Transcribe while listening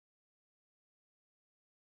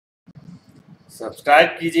Subscribe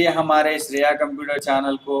कीजिए हमारे Shreya computer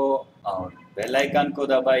channel को और बेल आइकन को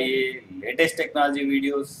दबाइए लेटेस्ट टेक्नोलॉजी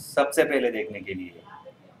वीडियो सबसे पहले देखने के लिए।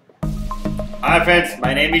 Hi friends,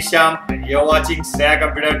 my name is Shyam and you are watching Shreya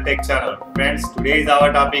Computer Tech Channel. Friends, today's our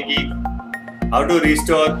topic is how to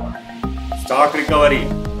restore stock recovery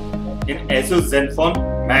in Asus Zenfone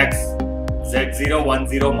Max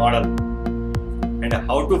Z010 model and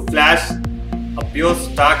how to flash a pure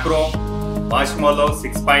stock ROM Marshmellow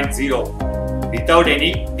 6.0 without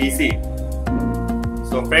any PC.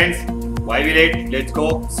 So friends, why we wait? Let's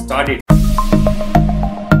go start it.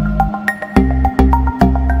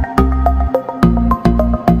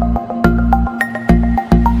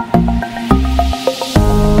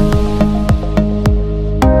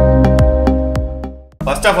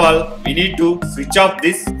 First of all, we need to switch off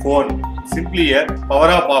this phone. Simply here, power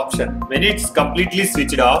off option. When it's completely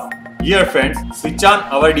switched off, here friends, switch on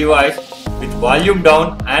our device with volume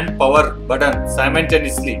down and power button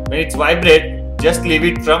simultaneously. When it's vibrate, just leave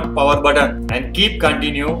it from power button and keep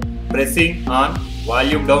continue pressing on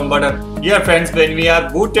volume down button. Here friends, when we are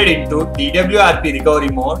booted into TWRP recovery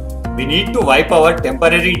mode, we need to wipe our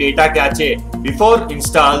temporary data cache before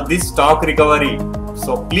install this stock recovery.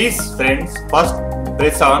 So please friends, first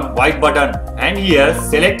press on wipe button and here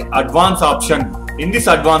select advanced option. In this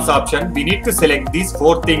advanced option, we need to select these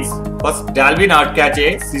four things. First, Dalvin Art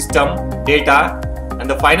Cache, System, Data, and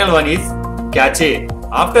the final one is Cache.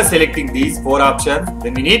 After selecting these four options,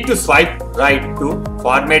 then we need to swipe right to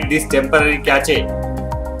format this temporary cache.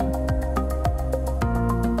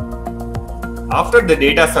 After the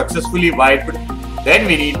data successfully wiped, then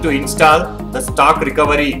we need to install the stock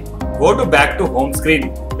recovery. Go to back to home screen.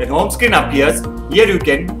 When home screen appears, here you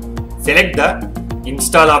can select the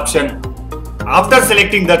install option. After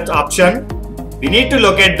selecting that option, we need to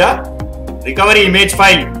locate the recovery image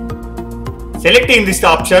file. Selecting this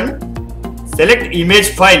option, select image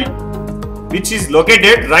file which is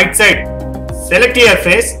located right side. Select here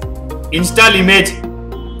face, install image.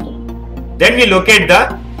 Then we locate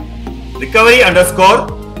the recovery underscore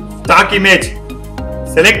stock image.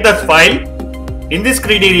 Select the file. In this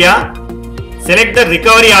criteria, select the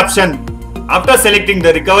recovery option. After selecting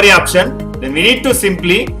the recovery option, then we need to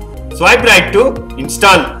simply swipe right to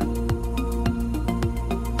install.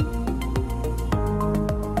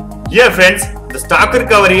 Here friends, the stock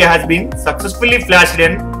recovery has been successfully flashed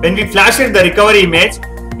in. When we flash the recovery image,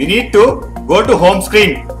 we need to go to home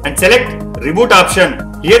screen and select reboot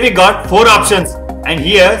option. Here we got four options and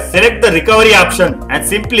here select the recovery option and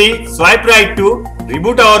simply swipe right to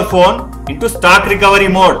reboot our phone into stock recovery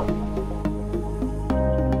mode.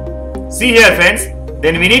 See here friends,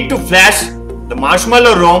 then we need to flash the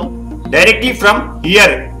Marshmellow ROM directly from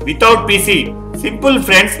here without PC. Simple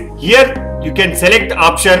friends, here you can select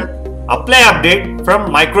option apply update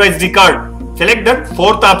from micro SD card. Select that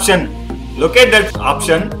fourth option. Locate that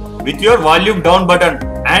option with your volume down button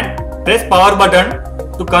and press power button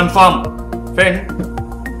to confirm. Friend,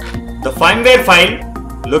 the firmware file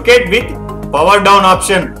locate with power down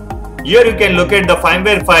option. Here you can locate the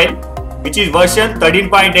firmware file which is version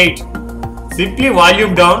 13.8. Simply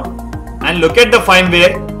volume down and locate the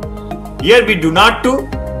firmware. Here we do not to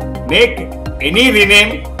make any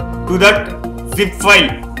rename to that zip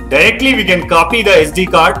file. Directly we can copy the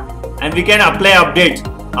SD card and we can apply update.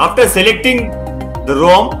 After selecting the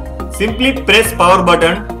ROM, simply press power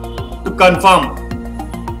button to confirm.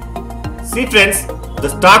 See friends, the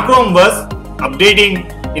stock ROM was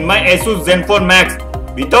updating in my Asus Zenfone Max.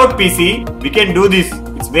 Without PC, we can do this.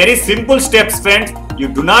 It's very simple steps friends. You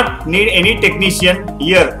do not need any technician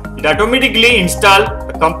here. It automatically install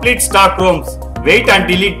a complete stock ROMs. Wait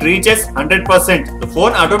until it reaches 100%. The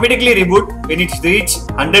phone automatically reboot when it reaches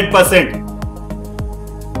 100%.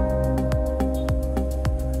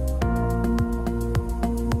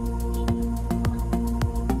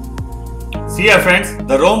 See here friends,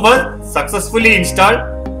 the ROM was successfully installed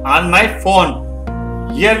on my phone.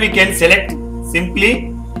 Here we can select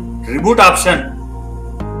simply reboot option.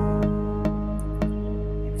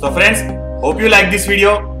 So friends, hope you like this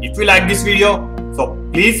video. If you like this video, so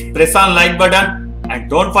please press on like button and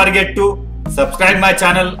don't forget to subscribe my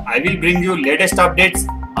channel. I will bring you latest updates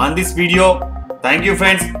on this video. Thank you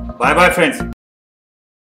friends. Bye bye friends.